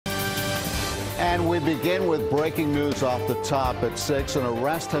And we begin with breaking news off the top at 6. An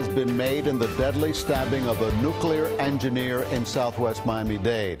arrest has been made in the deadly stabbing of a nuclear engineer in southwest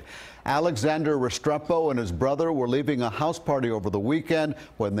Miami-Dade. Alexander Restrepo and his brother were leaving a house party over the weekend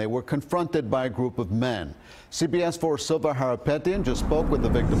when they were confronted by a group of men. CBS 4's Silva Harapetian just spoke with the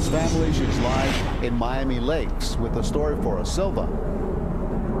victim's family. She's live in Miami Lakes with the story for us. Silva.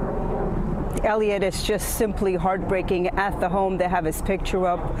 Elliot, it's just simply heartbreaking. At the home, they have his picture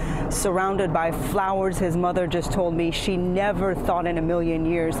up, surrounded by flowers. His mother just told me she never thought in a million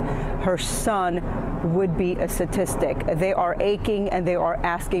years her son would be a statistic. They are aching and they are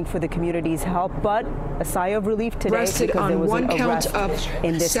asking for the community's help, but a sigh of relief today arrested because there on was one an count arrest of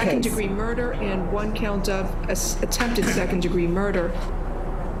in this second-degree murder and one count of attempted second-degree murder.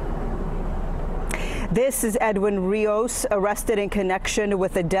 This is Edwin Rios, arrested in connection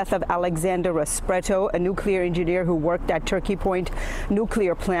with the death of Alexander Restrepo, a nuclear engineer who worked at Turkey Point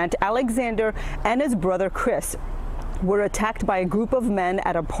nuclear plant. Alexander and his brother Chris were attacked by a group of men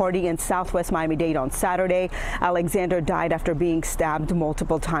at a party in southwest Miami-Dade on Saturday. Alexander died after being stabbed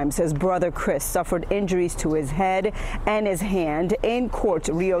multiple times. His brother Chris suffered injuries to his head and his hand. In court,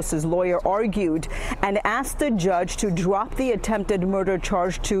 Rios's lawyer argued and asked the judge to drop the attempted murder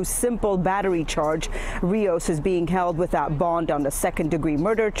charge to simple battery charge. Rios is being held without bond on the second-degree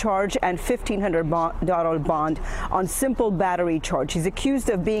murder charge and $1,500 bond on simple battery charge. He's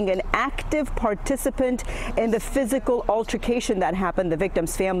accused of being an active participant in the physical altercation that happened. The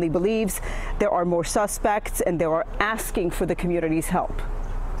victim's family believes there are more suspects and they are asking for the community's help.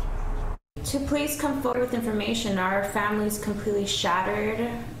 To please come forward with information. Our family's completely shattered.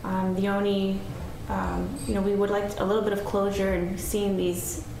 The only, we would like a little bit of closure in seeing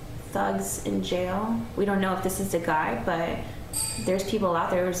these thugs in jail. We don't know if this is the guy, but there's people out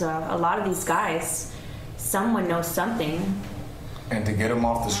there. There's a lot of these guys. Someone knows something. And to get them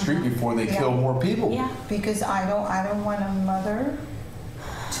off the street before they kill more people. Yeah. Because I don't want a mother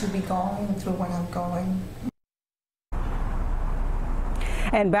to be going through what I'm going.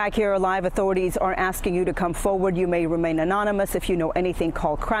 And back here live, authorities are asking you to come forward. You may remain anonymous. If you know anything,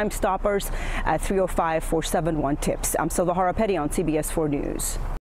 call Crime Stoppers at 305-471-TIPS. I'm Silva Harapetian on CBS 4 News.